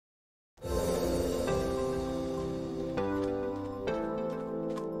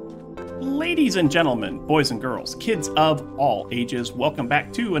Ladies and gentlemen, boys and girls, kids of all ages, welcome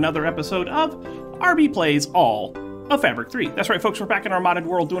back to another episode of rbPlays All of Fabric 3. That's right, folks, we're back in our modded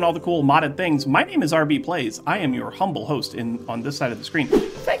world doing all the cool modded things. My name is rbPlays. I am your humble host on this side of the screen.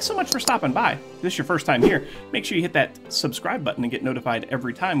 Thanks so much for stopping by. If this is your first time here, make sure you hit that subscribe button and get notified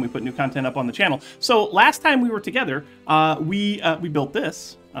every time we put new content up on the channel. So last time we were together, we built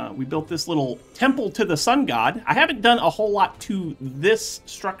this. We built this little temple to the sun god. I haven't done a whole lot to this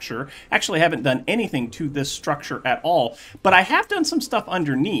structure. Actually, I haven't done anything to this structure at all. But I have done some stuff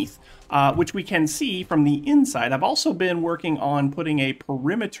underneath, which we can see from the inside. I've also been working on putting a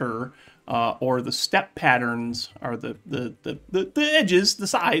perimeter or the step patterns, or the edges, the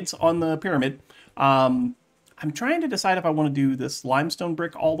sides on the pyramid. I'm trying to decide if I want to do this limestone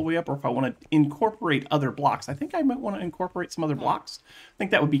brick all the way up or if I want to incorporate other blocks. I think I might want to incorporate some other blocks. I think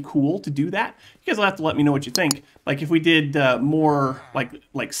that would be cool to do that. You guys will have to let me know what you think. Like if we did more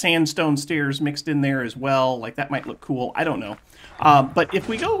like sandstone stairs mixed in there as well, like that might look cool. I don't know. But if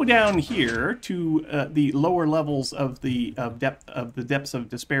we go down here to the lower levels of the depths of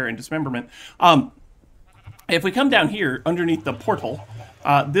despair and dismemberment, if we come down here underneath the portal,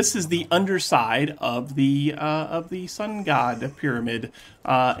 this is the underside of the sun god pyramid,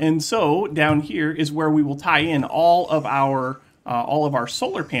 and so down here is where we will tie in all of our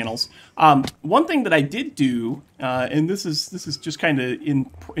solar panels. One thing that I did do, and this is just kind of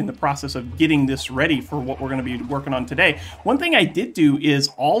in the process of getting this ready for what we're going to be working on today. One thing I did do is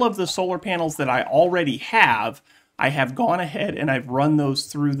all of the solar panels that I already have, I have gone ahead and I've run those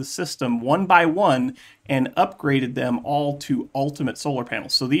through the system one by one and upgraded them all to ultimate solar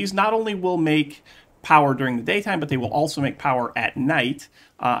panels. So these not only will make power during the daytime, but they will also make power at night.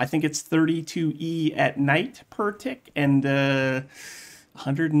 I think it's 32E at night per tick and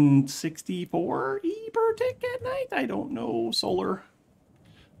 164E per tick at night. I don't know. Solar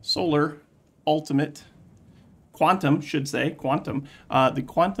ultimate. Quantum, should say, quantum. The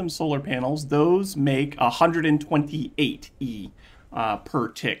quantum solar panels, those make 128E per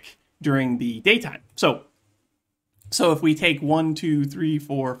tick during the daytime. So if we take 1, 2, 3,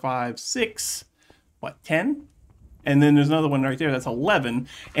 4, 5, 6, 10? And then there's another one right there, that's 11,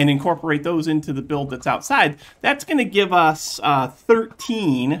 and incorporate those into the build that's outside, that's going to give us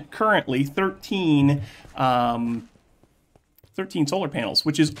 13 solar panels,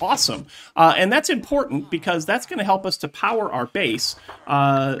 which is awesome. And that's important because that's going to help us to power our base.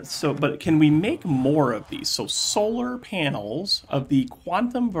 But can we make more of these? So solar panels of the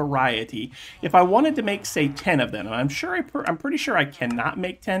quantum variety, if I wanted to make, say, 10 of them, and I'm pretty sure I cannot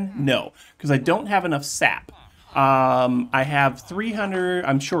make 10. No, because I don't have enough sap. I have 300,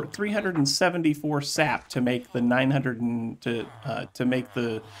 I'm short 374 sap to make the 900 to make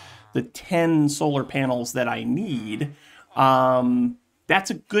the 10 solar panels that I need.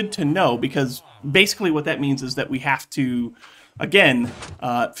 That's good to know, because basically what that means is that we have to, again,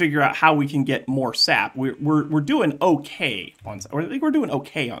 figure out how we can get more sap. We're doing okay on sap. I think we're doing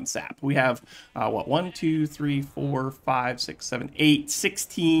okay on sap. We have, 1, 2, 3, 4, 5, 6, 7, 8,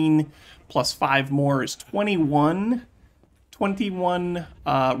 16 plus 5 more is 21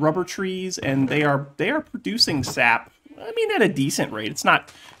 rubber trees, and they are producing sap. I mean, at a decent rate. It's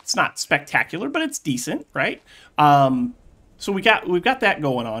not spectacular, but it's decent, right? So we've got that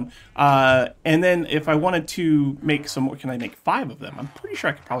going on. And then if I wanted to make some more, can I make 5 of them? I'm pretty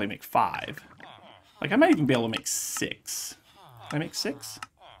sure I could probably make 5. Like, I might even be able to make 6. Can I make 6?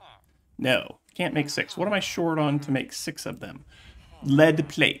 No, can't make 6. What am I short on to make 6 of them? Lead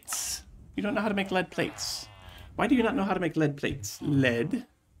plates. You don't know how to make lead plates. Why do you not know how to make lead plates? Lead.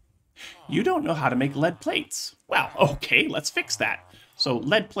 You don't know how to make lead plates. Well, okay, let's fix that. So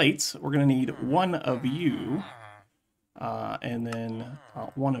lead plates, we're going to need 1 of you. And then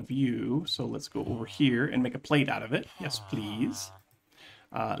 1 of you. So let's go over here and make a plate out of it. Yes, please.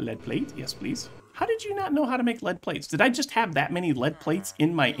 Lead plate. Yes, please. How did you not know how to make lead plates? Did I just have that many lead plates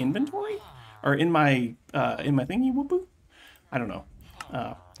in my inventory? Or in my thingy whoopoo? I don't know.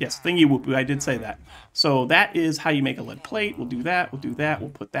 Yes, thingy whoopoo. I did say that. So that is how you make a lead plate. We'll do that. We'll do that.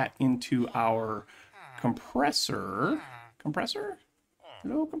 We'll put that into our compressor. Compressor?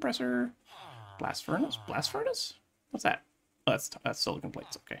 Hello, compressor. Blast furnace? Blast furnace? What's that? Oh, that's silicon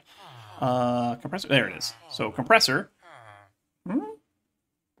plates. Okay. Compressor. There it is. So compressor.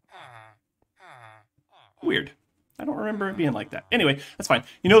 Weird. I don't remember it being like that. Anyway, that's fine.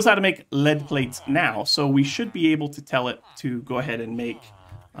 He knows how to make lead plates now, so we should be able to tell it to go ahead and make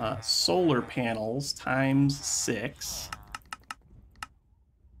solar panels times 6.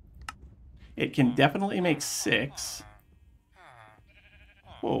 It can definitely make 6.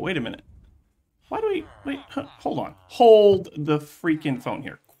 Whoa, wait a minute. Why do we... Wait, hold on. Hold the freaking phone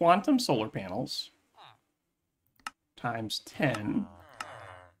here. quantum solar panels times 10.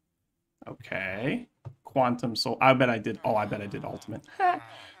 Okay. Quantum solar. I bet I did ultimate.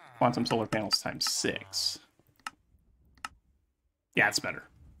 Quantum solar panels times 6. Yeah, it's better.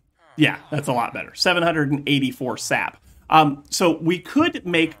 Yeah, that's a lot better. 784 sap. So we could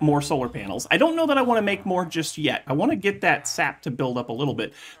make more solar panels. I don't know that I want to make more just yet. I want to get that sap to build up a little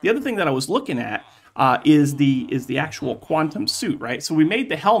bit. The other thing that I was looking at is the actual quantum suit, right? So we made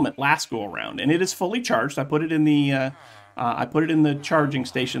the helmet last go around, and it is fully charged. I put it in the charging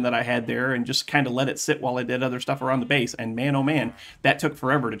station that I had there and just kind of let it sit while I did other stuff around the base. And man, oh man, that took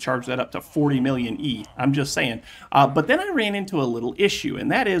forever to charge that up to 40 million E. I'm just saying. But then I ran into a little issue, and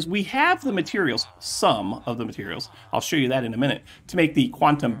that is we have the materials, some of the materials, I'll show you that in a minute, to make the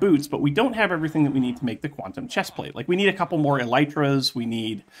quantum boots, but we don't have everything that we need to make the quantum chest plate. Like we need a couple more elytras, we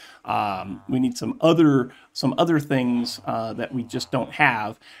need some other things that we just don't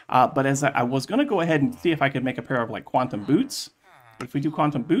have. But as I was going to go ahead and see if I could make a pair of like quantum boots. But if we do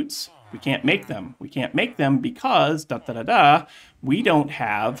quantum boots, we can't make them. We can't make them because we don't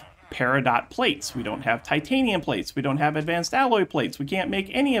have peridot plates. We don't have titanium plates. We don't have advanced alloy plates. We can't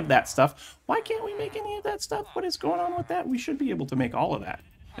make any of that stuff. Why can't we make any of that stuff? What is going on with that? We should be able to make all of that.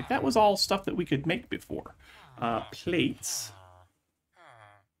 Like that was all stuff that we could make before. Plates.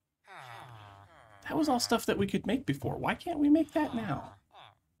 That was all stuff that we could make before. Why can't we make that now?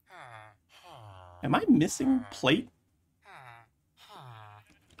 Am I missing plate?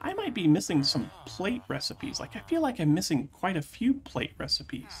 I might be missing some plate recipes. Like, I feel like I'm missing quite a few plate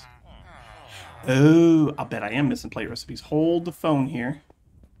recipes. Oh, I'll bet I am missing plate recipes. Hold the phone here.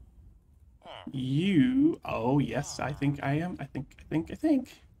 Oh, yes, I think I am. I think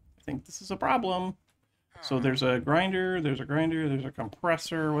this is a problem. So there's a grinder, there's a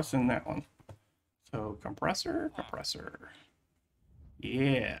compressor. What's in that one? So compressor.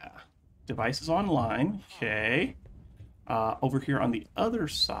 Yeah. Device is online. Okay. Over here on the other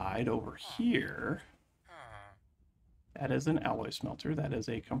side, over here, that is an alloy smelter. That is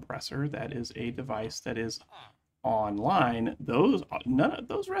a compressor. That is a device that is online. None of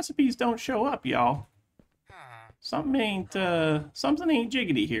those recipes don't show up, y'all. Something ain't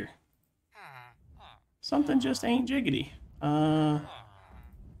jiggity here. Something just ain't jiggity. So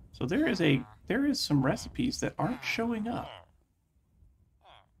there is some recipes that aren't showing up.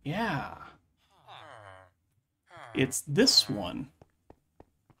 Yeah. It's this one.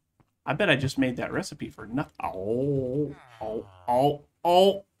 I bet I just made that recipe for nothing. Oh.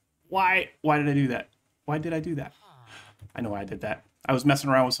 Why did I do that? Why did I do that? I know why I did that. I was messing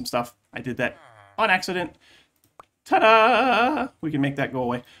around with some stuff. I did that on accident. Ta-da! We can make that go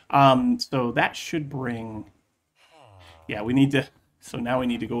away. So that should bring... Yeah, so now we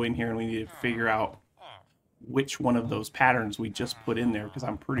need to go in here and we need to figure out which one of those patterns we just put in there, because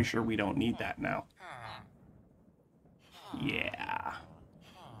I'm pretty sure we don't need that now. Yeah.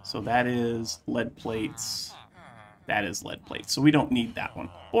 So that is lead plates. That is lead plates. So we don't need that one.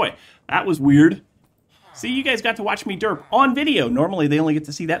 Boy, that was weird. See, you guys got to watch me derp on video. Normally, they only get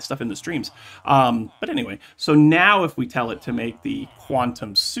to see that stuff in the streams. But anyway, so now if we tell it to make the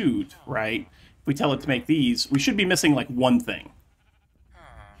quantum suit, right? If we tell it to make these, we should be missing like one thing.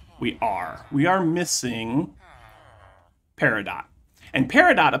 We are missing peridot. And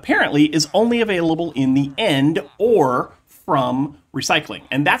peridot apparently is only available in the end or from recycling.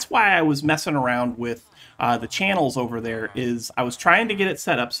 And that's why I was messing around with the channels over there. Is I was trying to get it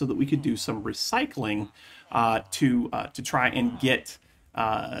set up so that we could do some recycling to try and get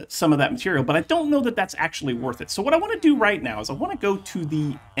some of that material. But I don't know that that's actually worth it. So what I want to do right now is I want to go to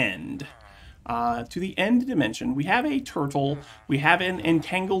the end. To the end dimension. We have a turtle. We have an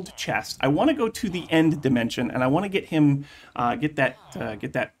entangled chest. I want to go to the end dimension, and I want to get him, get that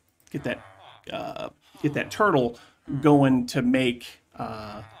turtle going to make,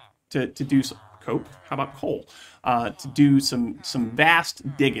 to do some coke. How about coal? To do some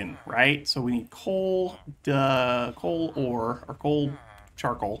vast digging, right? So we need coal ore or coal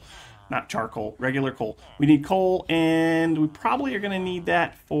charcoal. Not charcoal, regular coal. We need coal, and we probably are going to need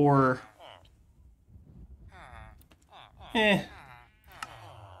that for... We'll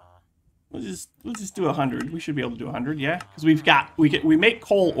just do 100. We should be able to do 100, yeah, because we make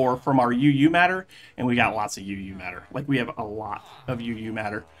coal ore from our UU matter, and we got lots of UU matter. Like we have a lot of UU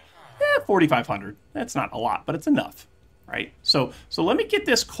matter. 4,500. That's not a lot, but it's enough, right? So let me get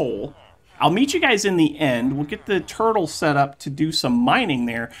this coal. I'll meet you guys in the end. We'll get the turtle set up to do some mining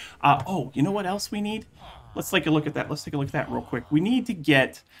there. Oh, you know what else we need? Let's take a look at that. Let's take a look at that real quick. We need to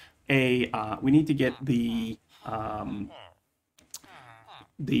get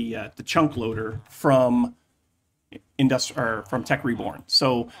the chunk loader from from Tech Reborn.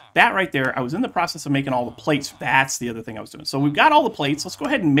 So that right there, I was in the process of making all the plates. That's the other thing I was doing. So we've got all the plates. Let's go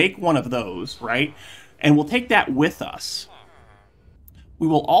ahead and make one of those, right? And we'll take that with us. We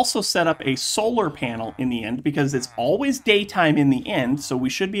will also set up a solar panel in the end because it's always daytime in the end. So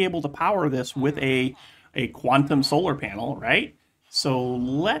we should be able to power this with a quantum solar panel, right? So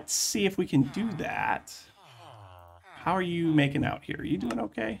let's see if we can do that. How are you making out here? Are you doing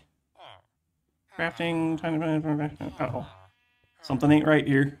okay? Crafting. Uh-oh. Something ain't right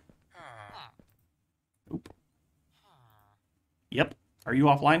here. Oop. Yep. Are you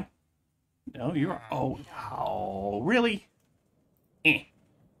offline? No, you are. Oh, really?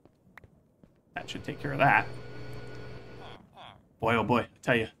 That should take care of that. Boy, oh boy, I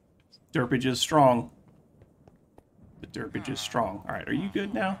tell you, derpage is strong. The derpage is strong. All right, are you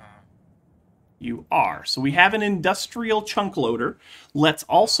good now? You are. So we have an industrial chunk loader. Let's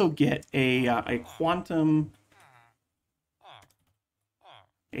also get a quantum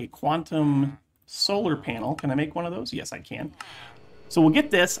solar panel. Can I make one of those? Yes, I can. So we'll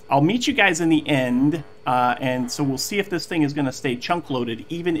get this. I'll meet you guys in the end, and so we'll see if this thing is going to stay chunk loaded,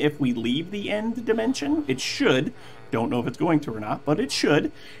 even if we leave the end dimension. It should. Don't know if it's going to or not, but it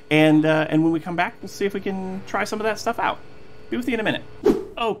should. And when we come back, we'll see if we can try some of that stuff out. Be with you in a minute.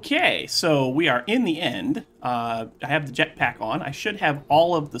 Okay, so we are in the end. I have the jetpack on. I should have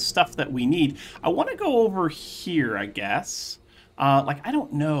all of the stuff that we need. I want to go over here, I guess. Like, I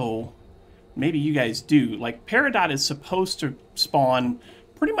don't know. Maybe you guys do. Like, peridot is supposed to spawn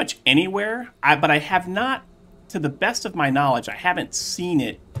pretty much anywhere, but I have not, to the best of my knowledge, I haven't seen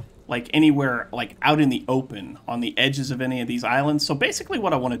it like anywhere like out in the open on the edges of any of these islands. So basically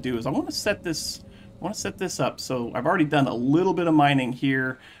what I want to do is I want to set this up. So I've already done a little bit of mining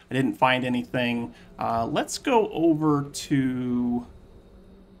here. I didn't find anything. Let's go over to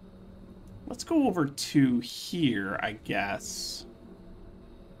here, I guess.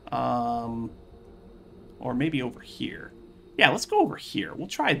 Or maybe over here. Yeah, let's go over here. We'll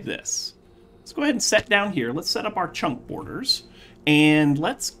try this. Let's go ahead and set down here. Let's set up our chunk borders, and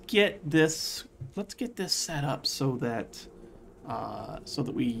let's get this set up so that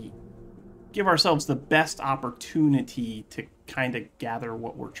we give ourselves the best opportunity to kind of gather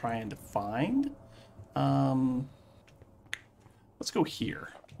what we're trying to find. Let's go here,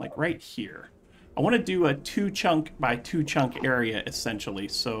 like right here. I want to do a 2 chunk by 2 chunk area, essentially.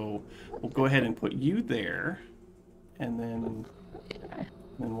 So we'll go ahead and put you there, and then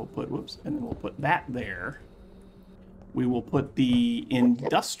we'll put, and then we'll put that there. We will put the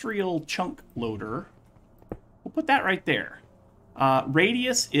industrial chunk loader. We'll put that right there.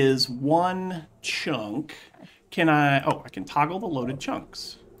 Radius is 1 chunk. I can toggle the loaded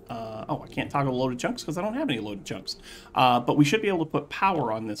chunks. I can't toggle loaded chunks because I don't have any loaded chunks. But we should be able to put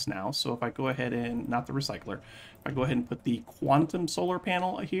power on this now. So if I go ahead and, not the recycler, if I go ahead and put the quantum solar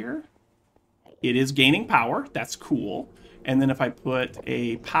panel here, it is gaining power. That's cool. And then if I put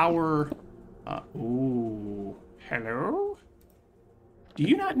a power, ooh, hello? Do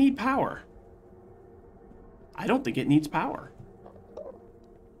you not need power? I don't think it needs power.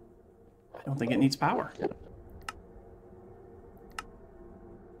 I don't think it needs power.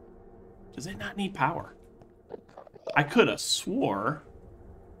 Does it not need power? I could have swore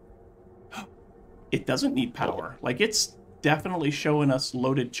it doesn't need power. Like, it's definitely showing us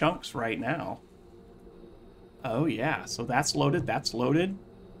loaded chunks right now. Oh, yeah. So that's loaded. That's loaded.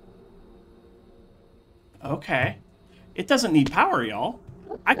 Okay. It doesn't need power, y'all.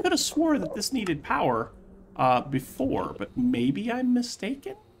 I could have swore that this needed power before, but maybe I'm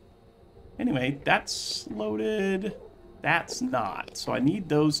mistaken? Anyway, that's loaded. That's not. So I need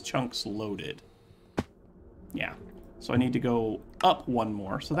those chunks loaded. Yeah. So I need to go up 1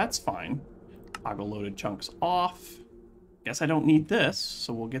 more. So that's fine. Toggle loaded chunks off. Guess I don't need this.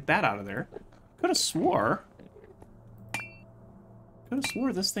 So we'll get that out of there. Could have swore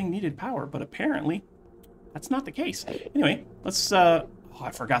this thing needed power, but apparently that's not the case. Anyway, let's, oh,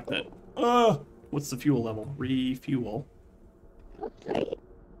 I forgot that. What's the fuel level? Refuel.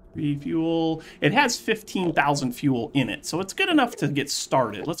 Refuel. It has 15,000 fuel in it, so it's good enough to get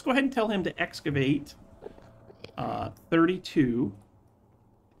started. Let's go ahead and tell him to excavate 32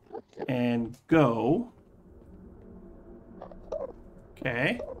 and go.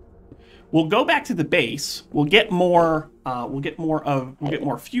 Okay. We'll go back to the base. We'll get more. We'll get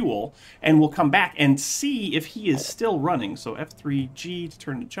more fuel, and we'll come back and see if he is still running. So F3G to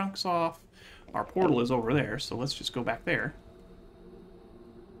turn the chunks off. Our portal is over there, so let's just go back there.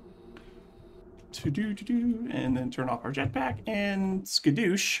 And then turn off our jetpack and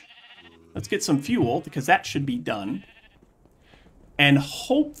skadoosh. Let's get some fuel because that should be done. and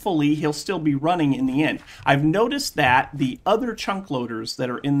hopefully he'll still be running in the end. I've noticed that the other chunk loaders that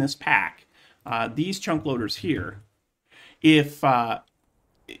are in this pack, these chunk loaders here, if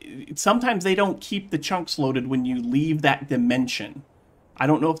sometimes they don't keep the chunks loaded when you leave that dimension. I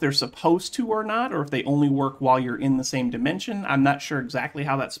don't know if they're supposed to or not, or if they only work while you're in the same dimension. I'm not sure exactly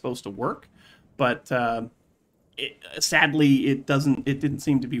how that's supposed to work, but sadly, it didn't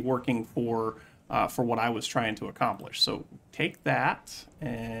seem to be working for what I was trying to accomplish. So take that,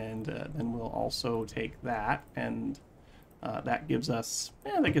 and then we'll also take that, and that gives us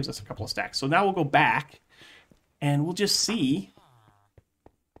a couple of stacks. So now we'll go back, and we'll just see.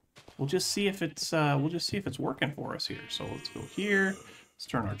 We'll just see if it's working for us here. So let's go here. Let's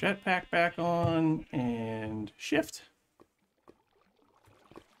turn our jetpack back on and shift.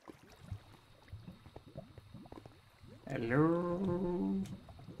 Hello.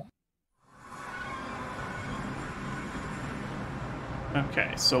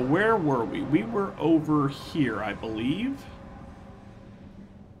 Okay, so where were we? We were over here, I believe.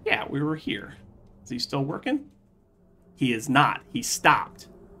 Yeah, we were here. Is he still working? He is not. He stopped.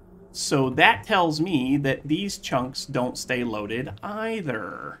 So that tells me that these chunks don't stay loaded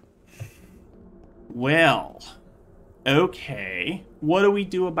either. Well, okay. What do we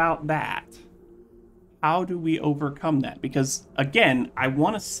do about that? How do we overcome that? Because, again, I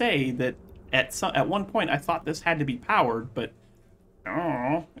want to say that at one point I thought this had to be powered, but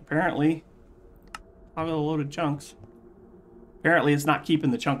oh, apparently, toggle the loaded chunks. Apparently it's not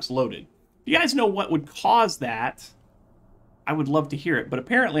keeping the chunks loaded. If you guys know what would cause that, I would love to hear it, but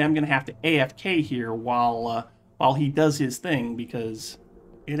apparently I'm going to have to AFK here while he does his thing, because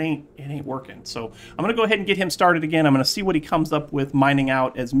it ain't working. So I'm going to go ahead and get him started again. I'm going to see what he comes up with, mining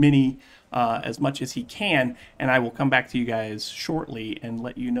out as much as he can, and I will come back to you guys shortly and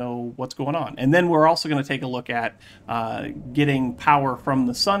let you know what's going on. And then we're also going to take a look at getting power from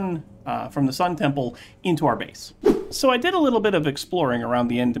the sun temple into our base. So I did a little bit of exploring around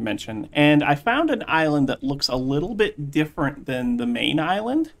the end dimension, and I found an island that looks a little bit different than the main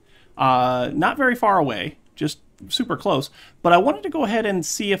island. Not very far away, just super close. But I wanted to go ahead and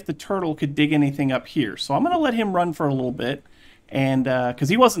see if the turtle could dig anything up here. So I'm going to let him run for a little bit, and because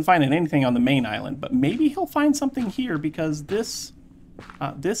he wasn't finding anything on the main island, but maybe he'll find something here, because it is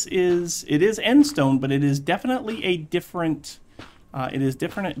endstone, but it is definitely a different.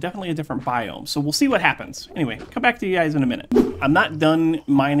 Definitely a different biome. So we'll see what happens. Anyway, come back to you guys in a minute. I'm not done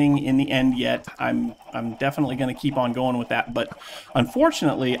mining in the end yet. I'm definitely going to keep on going with that, but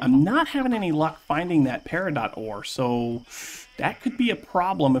unfortunately, I'm not having any luck finding that peridot ore. So that could be a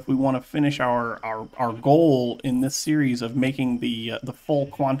problem if we want to finish our goal in this series of making the full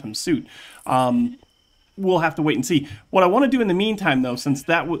quantum suit. We'll have to wait and see. What I want to do in the meantime, though, since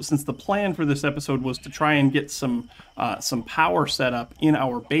the plan for this episode was to try and get some power set up in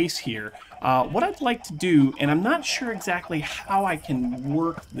our base here, what I'd like to do, and I'm not sure exactly how I can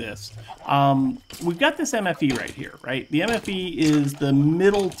work this. We've got this MFE right here, right? The MFE is the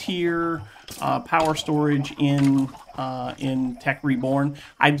middle tier power storage in Tech Reborn.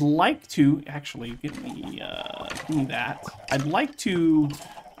 I'd like to actually give me that. I'd like to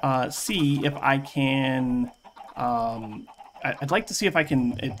see if I can. I'd like to see if I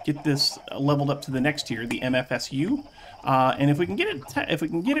can get this leveled up to the next tier, the MFSU. And if we can get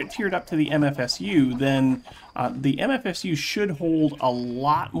it tiered up to the MFSU, then the MFSU should hold a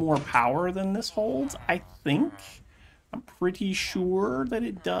lot more power than this holds. I think. I'm pretty sure that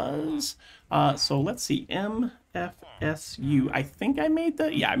it does. So let's see, MFSU. I think I made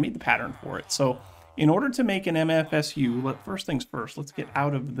the pattern for it. So in order to make an MFSU, first things first, let's get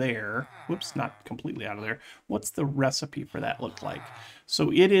out of there. Whoops, not completely out of there. What's the recipe for that look like? So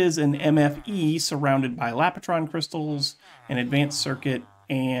it is an MFE surrounded by Lapitron crystals, an advanced circuit,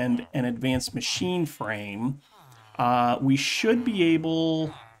 and an advanced machine frame. We should be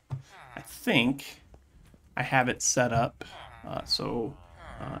able, I think, I have it set up.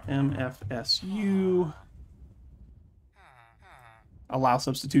 MFSU. Allow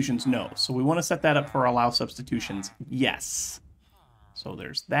substitutions, no. So we want to set that up for allow substitutions, yes. So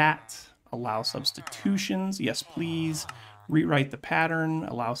there's that. Allow substitutions, yes please. Rewrite the pattern,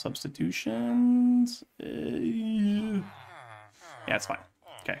 allow substitutions. Yeah, it's fine.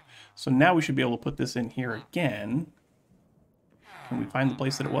 Okay, so now we should be able to put this in here again. Can we find the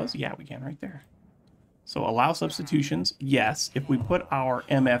place that it was? Yeah, we can right there. So allow substitutions, yes. If we put our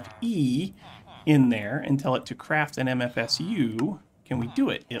MFE in there and tell it to craft an MFSU, can we do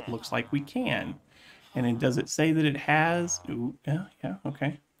it? It looks like we can. And then does it say that it has... Ooh, yeah,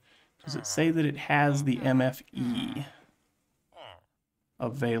 okay. Does it say that it has the MFE?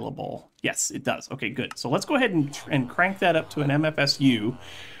 available. Yes, it does. Okay, good. So let's go ahead and crank that up to an MFSU.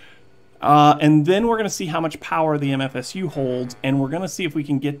 And then we're going to see how much power the MFSU holds, and we're going to see if we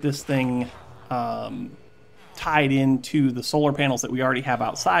can get this thing tied into the solar panels that we already have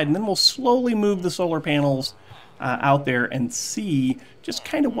outside, and then we'll slowly move the solar panels out there and see just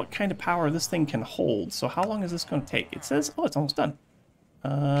kind of what kind of power this thing can hold. So how long is this going to take? It says, oh, it's almost done.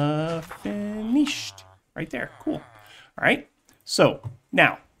 Finished. Right there. Cool. All right. So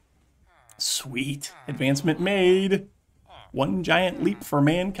now, sweet. Advancement made. One giant leap for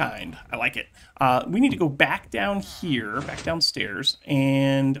mankind. I like it. We need to go back down here, back downstairs,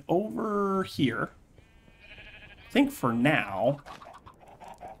 and over here. I think for now.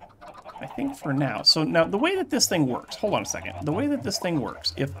 So now the way that this thing works, hold on a second. The way that this thing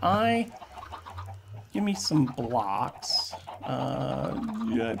works, if I give me some blocks,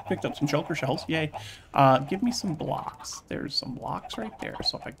 yeah, I picked up some shulker shells, yay. Give me some blocks. There's some blocks right there.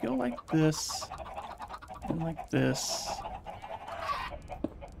 So if I go like this, and like this,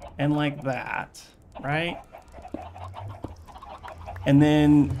 and like that, right? And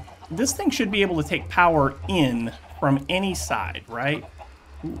then this thing should be able to take power in from any side, right?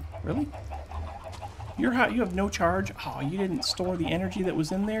 Ooh, really? You have no charge? Oh, you didn't store the energy that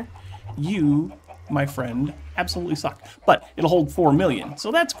was in there? You, my friend, absolutely suck. But it'll hold 4 million,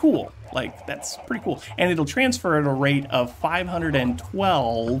 so that's cool. Like, that's pretty cool. And it'll transfer at a rate of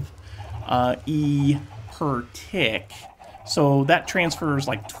 512 E per tick. So that transfers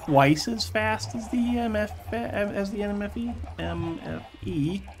like twice as fast as the NMFE.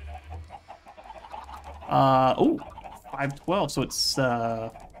 Oh, 512. So it's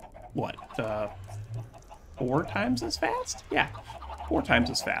what? 4 times as fast? Yeah, 4 times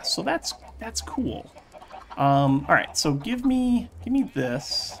as fast. So that's cool. All right. So give me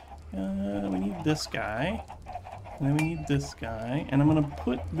this. We need this guy, and then we need this guy, and I'm gonna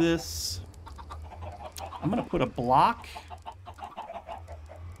put this. I'm gonna put a block.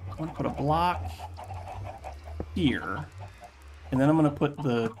 I'm gonna put a block here, and then I'm gonna put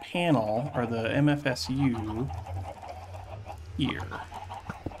the panel or the MFSU here.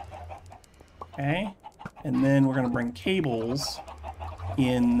 Okay, and then we're gonna bring cables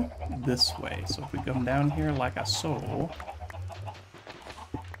in this way. So if we come down here like so.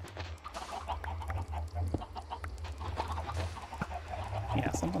 Yeah,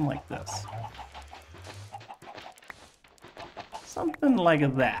 something like this. Something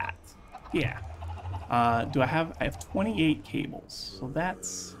like that. Yeah. I have 28 cables. So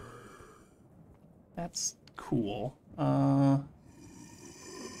that's cool. Let's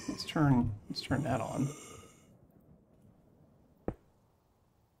turn that on.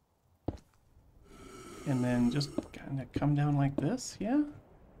 And then just kind of come down like this, yeah?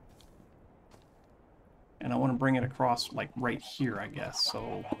 And I want to bring it across like right here, I guess.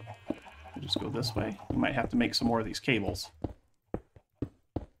 So we'll just go this way. We might have to make some more of these cables.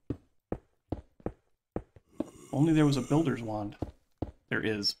 Only there was a builder's wand. There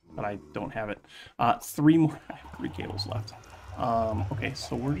is, but I don't have it. 3 more. I have 3 cables left. Okay,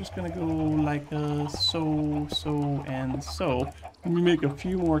 so we're just gonna go like so, and so. Let me make a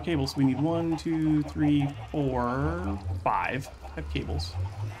few more cables. We need 1, 2, 3, 4, 5 cables.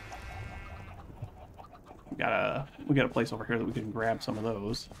 We got a place over here that we can grab some of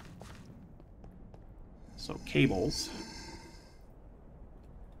those. So cables.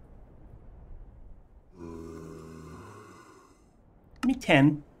 Give me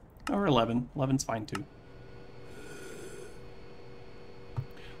 10 or 11. 11's fine too.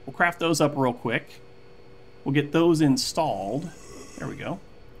 We'll craft those up real quick. We'll get those installed. There we go.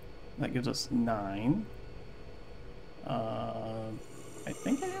 That gives us 9. I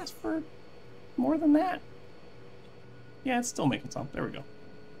think I asked for more than that. Yeah, it's still making some. There we go.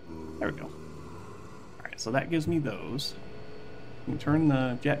 There we go. Alright, so that gives me those. We can turn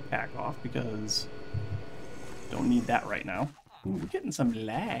the jetpack off because don't need that right now. Ooh, we're getting some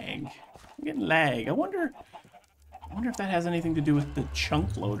lag. We're getting lag. I wonder if that has anything to do with the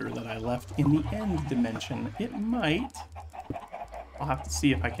chunk loader that I left in the end dimension. It might. I'll have to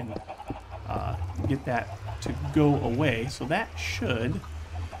see if I can get that to go away. So that should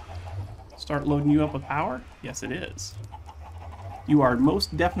start loading you up with power. Yes, it is. You are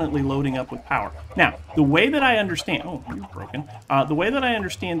most definitely loading up with power. Now, the way that I understand... Oh, you're broken. The way that I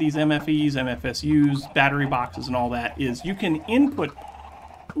understand these MFEs, MFSUs, battery boxes, and all that is you can input...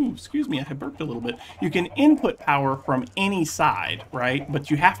 Ooh, excuse me, I burped a little bit. You can input power from any side, right? But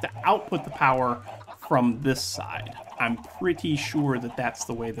you have to output the power from this side. I'm pretty sure that that's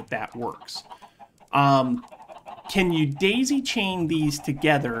the way that that works. Can you daisy chain these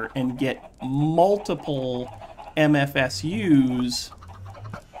together and get multiple MFSUs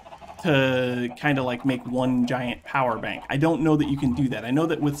to kind of like make one giant power bank. I don't know that you can do that. I know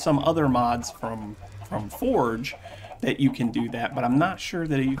that with some other mods from Forge that you can do that, but I'm not sure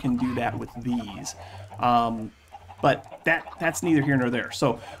that you can do that with these. But that's neither here nor there.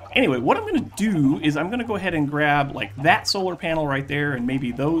 So anyway, what I'm going to do is I'm going to go ahead and grab like that solar panel right there and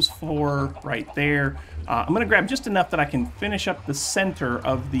maybe those 4 right there. I'm going to grab just enough that I can finish up the center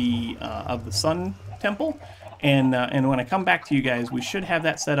of the sun temple. And when I come back to you guys, we should have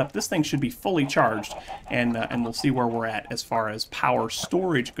that set up. This thing should be fully charged, and we'll see where we're at as far as power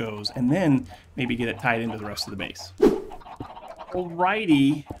storage goes, and then maybe get it tied into the rest of the base.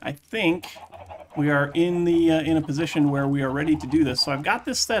 Alrighty, I think we are in a position where we are ready to do this. So I've got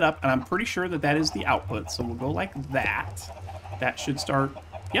this set up, and I'm pretty sure that that is the output. So we'll go like that. That should start.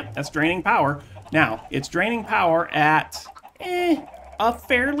 Yep, that's draining power. Now it's draining power at a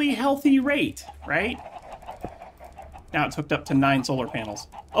fairly healthy rate, right? Now it's hooked up to 9 solar panels.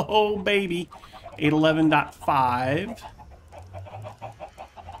 Oh, baby. 811.5.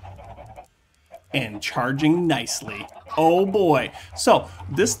 And charging nicely. Oh, boy. So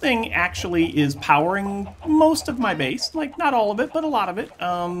this thing actually is powering most of my base. Like, not all of it, but a lot of it.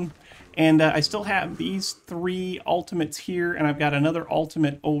 And I still have these 3 ultimates here, and I've got another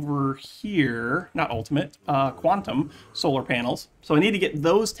ultimate over here. Not ultimate, quantum solar panels. So I need to get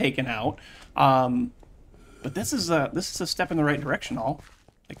those taken out. But this is a step in the right direction, all.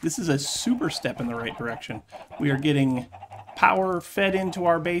 Like, this is a super step in the right direction. We are getting power fed into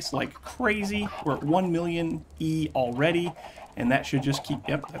our base like crazy. We're at 1 million E already, and that should just keep,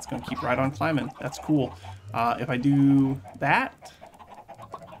 yep, that's going to keep right on climbing. That's cool. If I do that,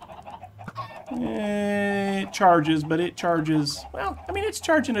 it charges, but it charges, well, I mean, it's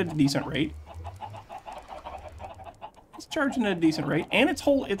charging at a decent rate. It's charging at a decent rate, and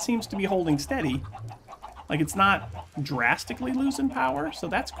it seems to be holding steady. Like, it's not drastically losing power, so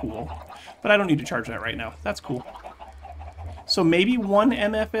that's cool. But I don't need to charge that right now. That's cool. So maybe 1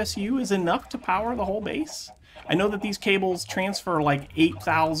 MFSU is enough to power the whole base? I know that these cables transfer like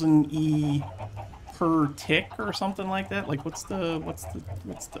 8,000 E per tick or something like that. Like, what's the,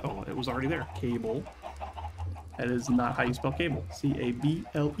 oh, it was already there. Cable. That is not how you spell cable.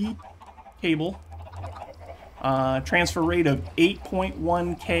 C-A-B-L-E. Cable. Transfer rate of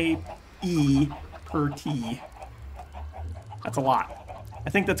 8.1 K E per T. That's a lot. I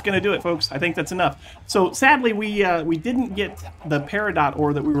think that's going to do it, folks. I think that's enough. So sadly, we didn't get the peridot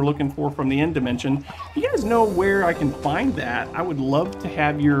ore that we were looking for from the end dimension. If you guys know where I can find that, I would love to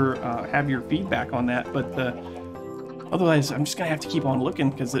have your feedback on that. But otherwise, I'm just going to have to keep on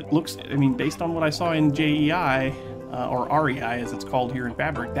looking because it looks, I mean, based on what I saw in JEI, or REI as it's called here in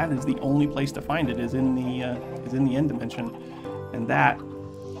Fabric, that is the only place to find it is in the end dimension, and that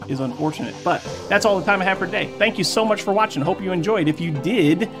is unfortunate. But that's all the time I have for today. Thank you so much for watching. Hope you enjoyed. If you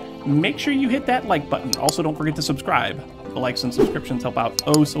did, make sure you hit that like button. Also, don't forget to subscribe. The likes and subscriptions help out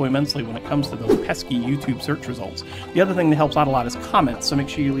oh so immensely when it comes to those pesky YouTube search results. The other thing that helps out a lot is comments, so make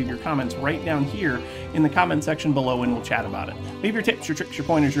sure you leave your comments right down here in the comment section below and we'll chat about it. Leave your tips, your tricks, your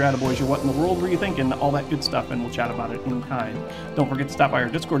pointers, your attaboys, your what in the world were you thinking, all that good stuff, and we'll chat about it in kind. Don't forget to stop by our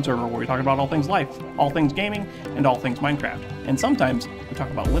Discord server where we talk about all things life, all things gaming, and all things Minecraft. And sometimes we talk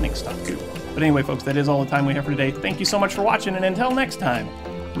about Linux stuff too. But anyway, folks, that is all the time we have for today. Thank you so much for watching, and until next time,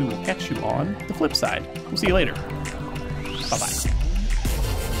 we will catch you on the flip side. We'll see you later. Bye-bye.